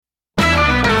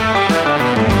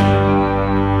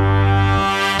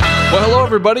Well, hello,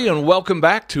 everybody, and welcome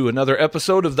back to another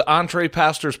episode of the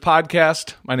EntrePastors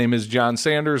podcast. My name is John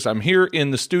Sanders. I'm here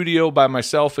in the studio by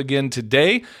myself again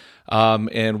today,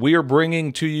 and we are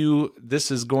bringing to you, this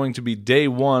is going to be day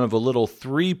one of a little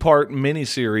three-part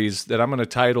mini-series that I'm going to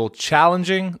title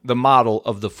Challenging the Model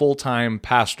of the Full-Time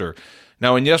Pastor.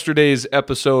 Now, in yesterday's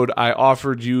episode, I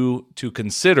offered you to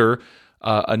consider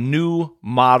a new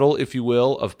model, if you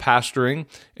will, of pastoring,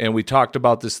 and we talked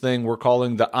about this thing we're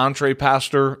calling the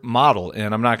EntrePastor model,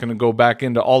 and I'm not going to go back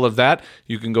into all of that.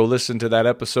 You can go listen to that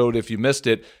episode if you missed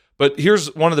it, but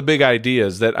here's one of the big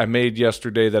ideas that I made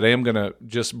yesterday that I am going to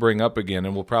just bring up again,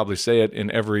 and we'll probably say it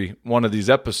in every one of these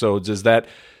episodes, is that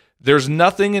there's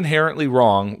nothing inherently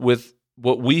wrong with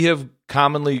what we have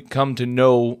commonly come to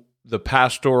know the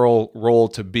pastoral role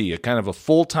to be, a kind of a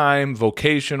full-time,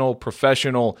 vocational,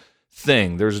 professional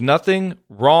thing. There's nothing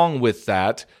wrong with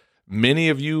that. Many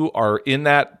of you are in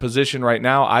that position right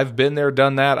now. I've been there,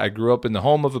 done that. I grew up in the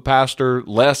home of a pastor.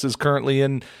 Les is currently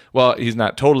in, well, he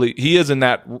is in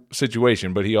that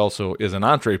situation, but he also is an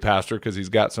EntrePastor because he's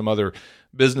got some other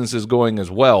businesses going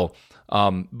as well.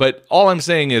 But all I'm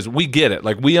saying is we get it.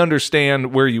 Like, we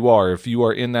understand where you are. If you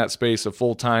are in that space of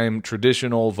full-time,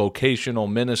 traditional, vocational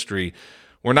ministry,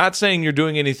 we're not saying you're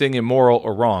doing anything immoral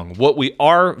or wrong. What we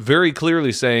are very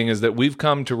clearly saying is that we've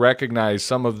come to recognize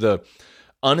some of the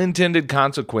unintended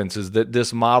consequences that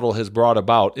this model has brought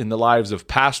about in the lives of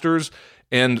pastors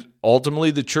and ultimately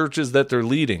the churches that they're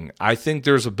leading. I think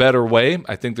there's a better way.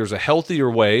 I think there's a healthier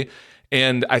way.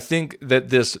 And I think that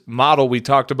this model we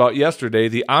talked about yesterday,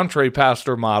 the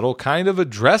EntrePastor model, kind of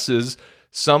addresses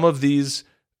some of these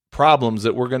problems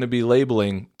that we're going to be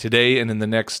labeling today and in the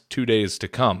next 2 days to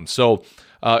come. So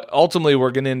ultimately, we're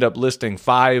going to end up listing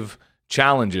 5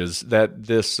 challenges that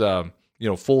this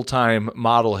full-time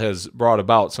model has brought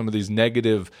about, some of these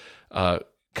negative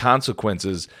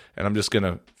consequences, and I'm just going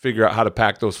to figure out how to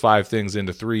pack those 5 things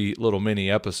into 3 little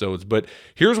mini episodes. But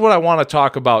here's what I want to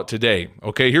talk about today.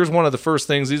 Okay, here's one of the first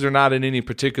things. These are not in any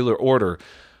particular order,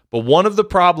 but one of the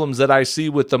problems that I see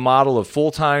with the model of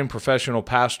full-time professional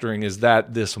pastoring is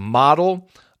that this model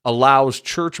allows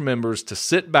church members to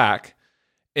sit back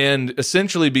and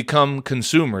essentially become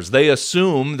consumers. They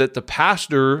assume that the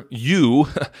pastor, you,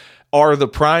 are the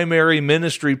primary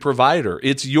ministry provider.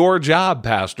 It's your job,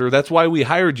 pastor. That's why we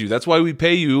hired you. That's why we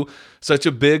pay you such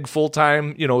a big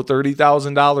full-time,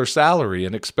 $30,000 salary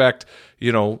and expect,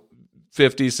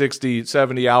 50, 60,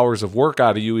 70 hours of work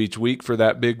out of you each week for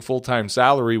that big full-time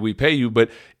salary we pay you. But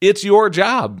it's your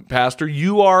job, pastor.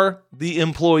 You are the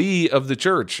employee of the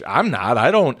church. I'm not.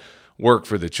 I don't work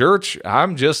for the church.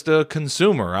 I'm just a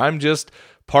consumer. I'm just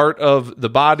part of the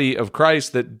body of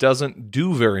Christ that doesn't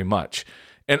do very much.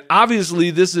 And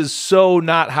obviously, this is so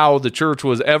not how the church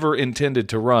was ever intended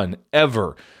to run,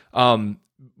 ever.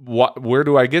 Where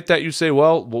do I get that? You say,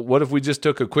 well, what if we just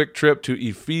took a quick trip to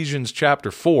Ephesians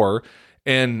chapter 4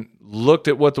 and looked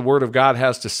at what the Word of God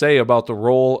has to say about the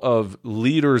role of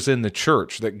leaders in the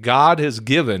church, that God has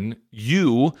given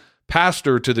you,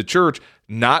 pastor, to the church,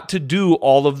 not to do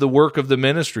all of the work of the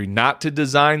ministry, not to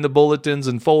design the bulletins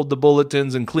and fold the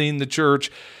bulletins and clean the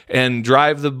church and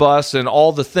drive the bus and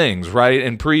all the things, right?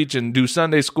 And preach and do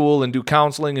Sunday school and do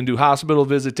counseling and do hospital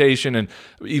visitation and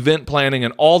event planning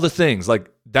and all the things. Like,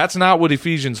 that's not what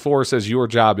Ephesians 4 says your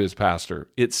job is, pastor.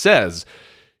 It says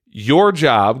your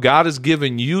job, God has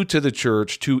given you to the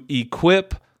church to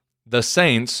equip the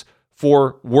saints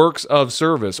for works of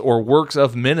service or works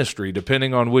of ministry,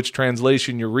 depending on which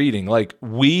translation you're reading. Like,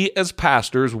 we as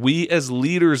pastors, we as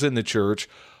leaders in the church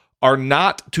are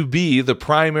not to be the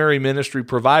primary ministry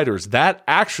providers. That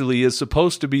actually is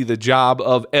supposed to be the job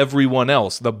of everyone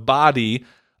else, the body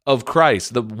of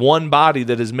Christ, the one body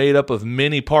that is made up of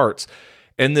many parts.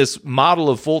 And this model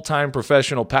of full-time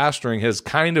professional pastoring has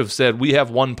kind of said, we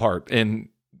have one part, and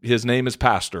his name is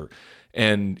pastor,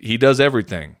 and he does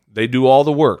everything. They do all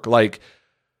the work, like,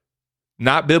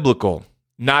 not biblical,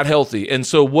 not healthy. And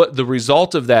so what the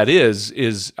result of that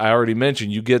is I already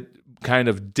mentioned, you get kind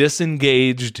of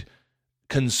disengaged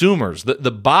consumers,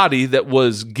 the body that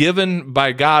was given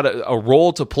by God a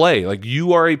role to play. Like,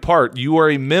 you are a part, you are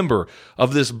a member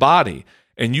of this body,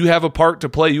 and you have a part to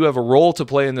play, you have a role to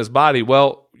play in this body.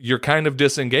 Well, you're kind of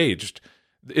disengaged.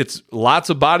 It's lots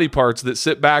of body parts that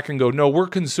sit back and go, no, we're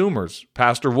consumers,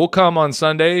 pastor. We'll come on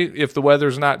Sunday if the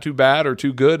weather's not too bad or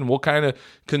too good, and we'll kind of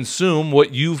consume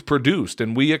what you've produced.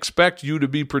 And we expect you to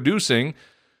be producing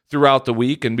throughout the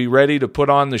week and be ready to put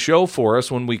on the show for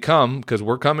us when we come, because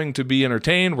we're coming to be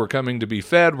entertained, we're coming to be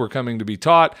fed, we're coming to be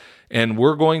taught, and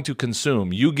we're going to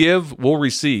consume. You give, we'll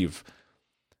receive.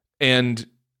 And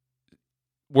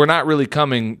we're not really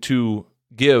coming to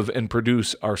give and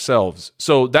produce ourselves.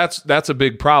 So that's a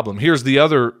big problem. Here's the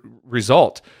other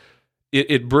result.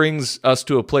 It brings us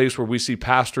to a place where we see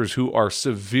pastors who are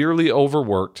severely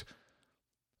overworked,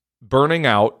 burning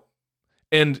out.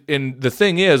 And the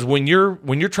thing is, when you're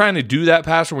trying to do that,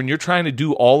 pastor, when you're trying to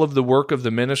do all of the work of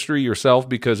the ministry yourself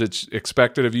because it's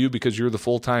expected of you because you're the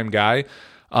full-time guy,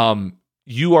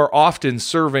 you are often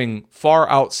serving far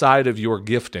outside of your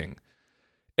gifting.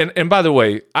 And by the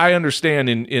way, I understand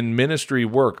in ministry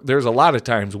work, there's a lot of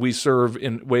times we serve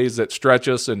in ways that stretch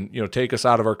us and take us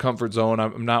out of our comfort zone.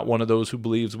 I'm not one of those who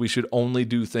believes we should only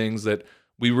do things that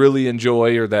we really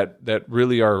enjoy or that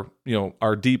really are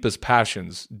our deepest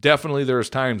passions. Definitely, there's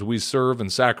times we serve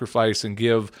and sacrifice and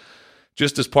give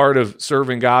just as part of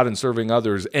serving God and serving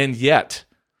others. And yet,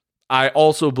 I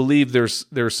also believe there's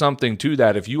something to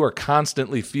that. If you are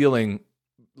constantly feeling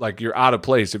like you're out of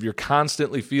place, if you're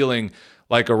constantly feeling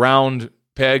like a round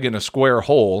peg in a square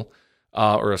hole,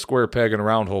 or a square peg in a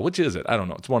round hole. Which is it? I don't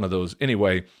know. It's one of those.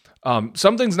 Anyway,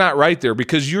 something's not right there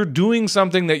because you're doing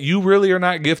something that you really are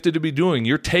not gifted to be doing.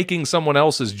 You're taking someone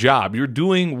else's job. You're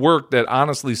doing work that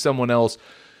honestly someone else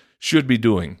should be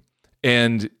doing.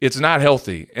 And it's not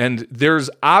healthy. And there's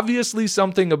obviously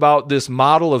something about this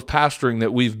model of pastoring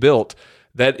that we've built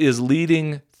that is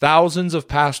leading thousands of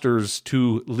pastors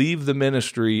to leave the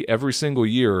ministry every single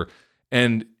year.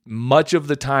 And much of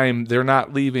the time, they're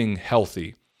not leaving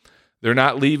healthy. They're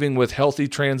not leaving with healthy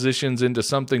transitions into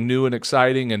something new and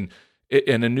exciting and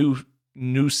a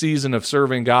new season of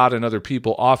serving God and other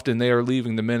people. Often they are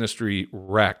leaving the ministry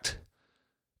wrecked,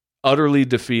 utterly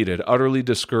defeated, utterly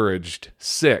discouraged,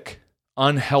 sick,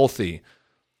 unhealthy.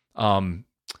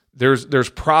 There's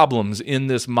problems in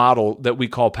this model that we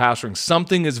call pastoring.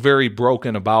 Something is very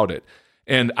broken about it.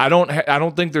 And I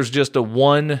don't think there's just a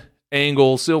one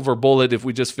angle, silver bullet. If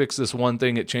we just fix this one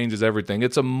thing, it changes everything.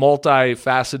 It's a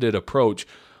multifaceted approach.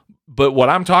 But what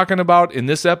I'm talking about in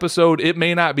this episode, it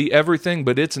may not be everything,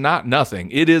 but it's not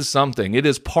nothing. It is something. It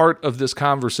is part of this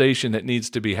conversation that needs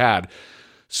to be had.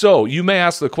 So you may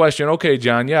ask the question, okay,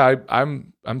 John, yeah,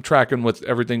 I'm tracking with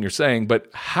everything you're saying, but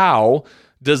how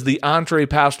does the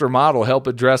EntrePastor model help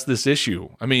address this issue?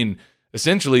 I mean,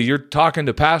 essentially, you're talking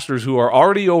to pastors who are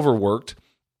already overworked,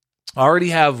 already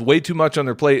have way too much on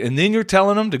their plate, and then you're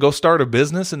telling them to go start a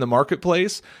business in the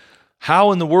marketplace?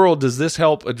 How in the world does this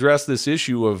help address this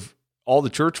issue of all the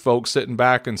church folks sitting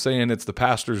back and saying it's the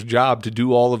pastor's job to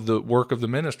do all of the work of the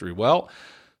ministry? Well,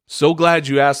 so glad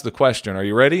you asked the question. Are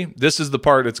you ready? This is the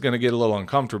part that's going to get a little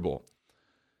uncomfortable.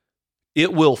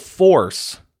 It will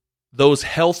force those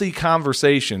healthy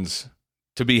conversations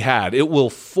to be had. It will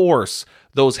force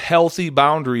those healthy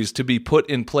boundaries to be put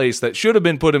in place that should have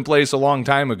been put in place a long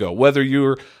time ago, whether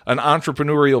you're an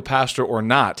entrepreneurial pastor or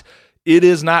not. It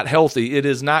is not healthy. It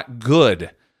is not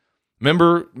good.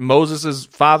 Remember Moses'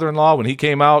 father-in-law when he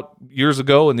came out years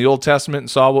ago in the Old Testament and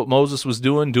saw what Moses was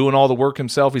doing all the work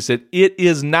himself? He said, it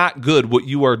is not good what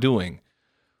you are doing.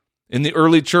 In the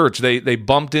early church, they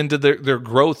bumped into their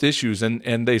growth issues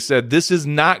and they said, this is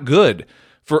not good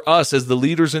for us as the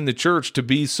leaders in the church to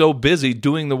be so busy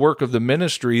doing the work of the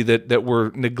ministry that we're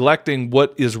neglecting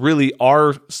what is really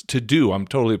ours to do. I'm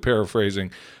totally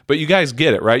paraphrasing, but you guys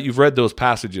get it, right? You've read those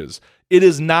passages. It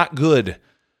is not good,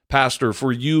 pastor,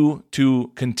 for you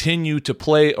to continue to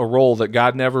play a role that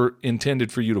God never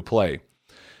intended for you to play.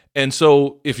 And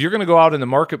so if you're going to go out in the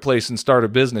marketplace and start a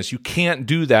business, you can't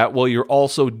do that while you're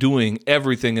also doing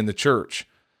everything in the church.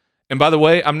 And by the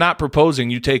way, I'm not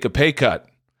proposing you take a pay cut,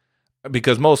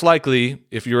 because most likely,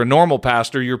 if you're a normal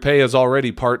pastor, your pay is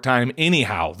already part-time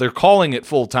anyhow. They're calling it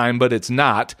full-time, but it's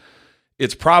not.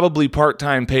 It's probably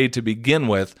part-time paid to begin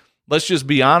with. Let's just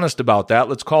be honest about that.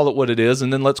 Let's call it what it is,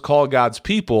 and then let's call God's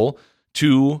people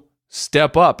to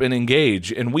step up and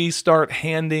engage, and we start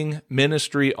handing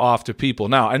ministry off to people.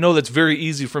 Now, I know that's very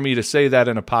easy for me to say that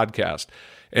in a podcast,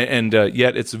 and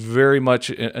yet it's very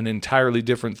much an entirely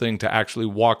different thing to actually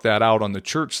walk that out on the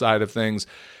church side of things.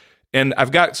 And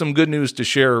I've got some good news to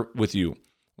share with you.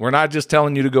 We're not just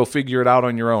telling you to go figure it out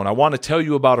on your own. I want to tell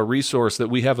you about a resource that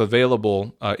we have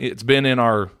available. It's been in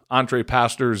our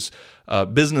EntrePastors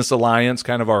Business Alliance,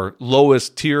 kind of our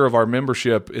lowest tier of our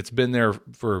membership. It's been there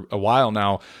for a while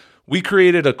now. We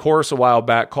created a course a while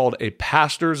back called A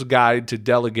Pastor's Guide to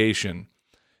Delegation.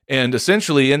 And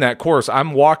essentially in that course,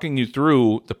 I'm walking you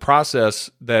through the process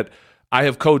that I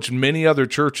have coached many other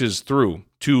churches through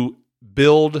to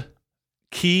build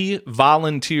key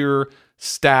volunteer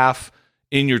staff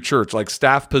in your church, like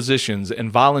staff positions and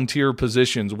volunteer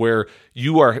positions where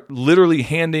you are literally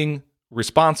handing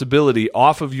responsibility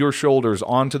off of your shoulders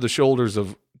onto the shoulders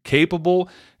of capable,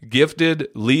 gifted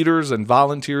leaders and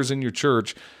volunteers in your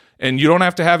church. And you don't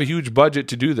have to have a huge budget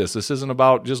to do this. This isn't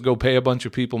about just go pay a bunch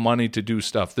of people money to do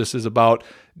stuff. This is about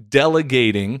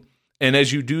delegating. And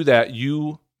as you do that,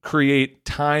 you create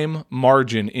time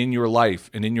margin in your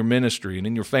life and in your ministry and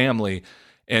in your family.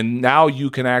 And now you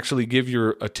can actually give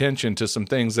your attention to some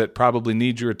things that probably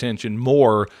need your attention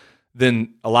more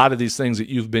than a lot of these things that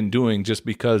you've been doing just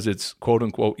because it's quote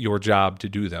unquote your job to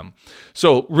do them.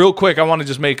 So real quick, I want to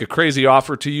just make a crazy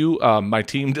offer to you. My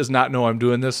team does not know I'm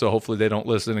doing this, so hopefully they don't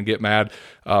listen and get mad.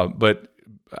 But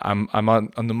I'm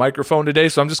on the microphone today,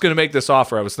 so I'm just going to make this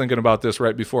offer. I was thinking about this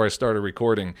right before I started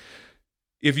recording.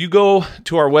 If you go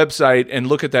to our website and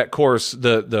look at that course,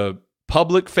 the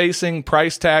public-facing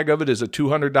price tag of it is a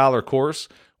 $200 course.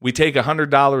 We take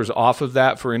 $100 off of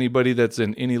that for anybody that's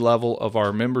in any level of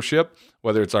our membership,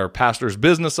 whether it's our Pastor's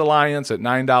Business Alliance at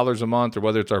 $9 a month, or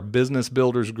whether it's our Business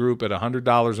Builders Group at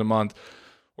 $100 a month,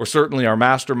 or certainly our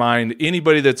Mastermind.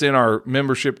 Anybody that's in our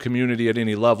membership community at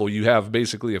any level, you have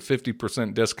basically a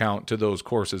 50% discount to those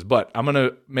courses. But I'm going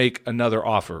to make another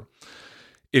offer.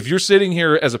 If you're sitting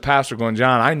here as a pastor going,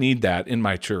 John, I need that in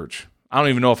my church. I don't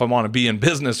even know if I want to be in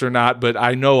business or not, but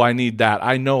I know I need that.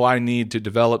 I know I need to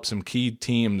develop some key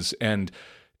teams and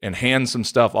hand some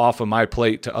stuff off of my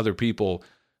plate to other people.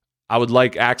 I would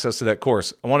like access to that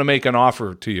course. I want to make an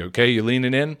offer to you, okay? You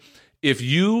leaning in? If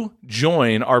you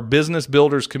join our Business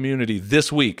Builders community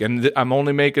this week, and I'm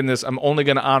only going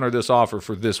to honor this offer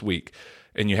for this week,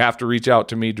 and you have to reach out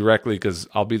to me directly because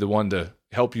I'll be the one to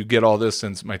help you get all this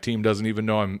since my team doesn't even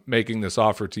know I'm making this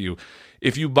offer to you.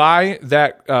 If you buy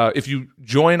that, if you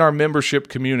join our membership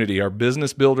community, our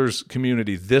Business Builders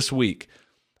community this week,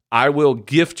 I will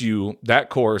gift you that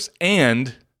course,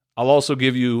 and I'll also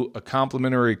give you a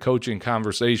complimentary coaching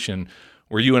conversation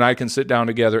where you and I can sit down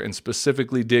together and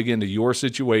specifically dig into your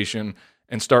situation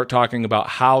and start talking about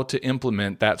how to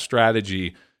implement that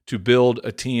strategy to build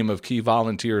a team of key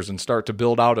volunteers and start to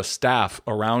build out a staff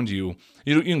around you.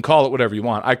 You can call it whatever you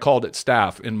want. I called it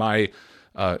staff in my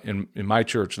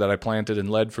church that I planted and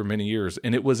led for many years,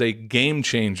 and it was a game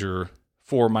changer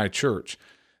for my church.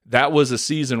 That was a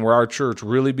season where our church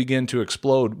really began to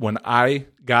explode when I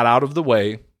got out of the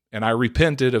way and I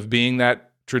repented of being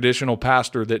that traditional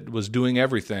pastor that was doing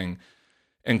everything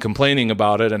and complaining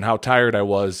about it and how tired I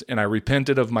was, and I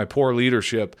repented of my poor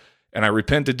leadership. And I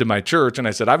repented to my church, and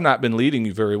I said, I've not been leading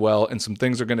you very well, and some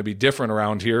things are going to be different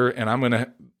around here, and I'm going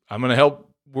to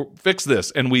help fix this.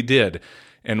 And we did.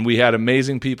 And we had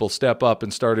amazing people step up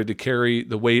and started to carry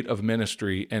the weight of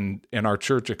ministry, and our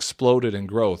church exploded in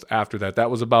growth after that. That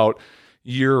was about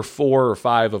year 4 or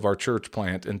 5 of our church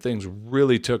plant, and things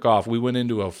really took off. We went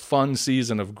into a fun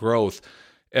season of growth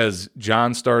as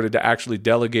John started to actually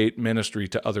delegate ministry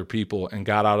to other people and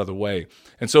got out of the way.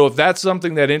 And so if that's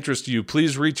something that interests you,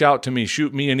 please reach out to me.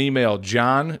 Shoot me an email,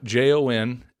 John,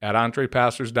 Jon, at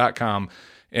EntrePastors.com.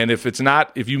 And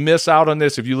if you miss out on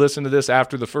this, if you listen to this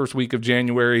after the first week of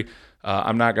January,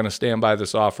 I'm not going to stand by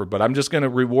this offer, but I'm just going to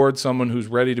reward someone who's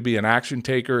ready to be an action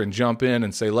taker and jump in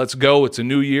and say, let's go. It's a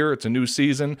new year. It's a new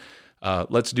season.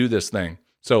 Let's do this thing.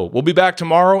 So we'll be back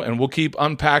tomorrow, and we'll keep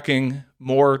unpacking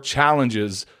more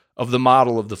challenges of the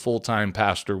model of the full-time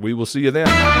pastor. We will see you then.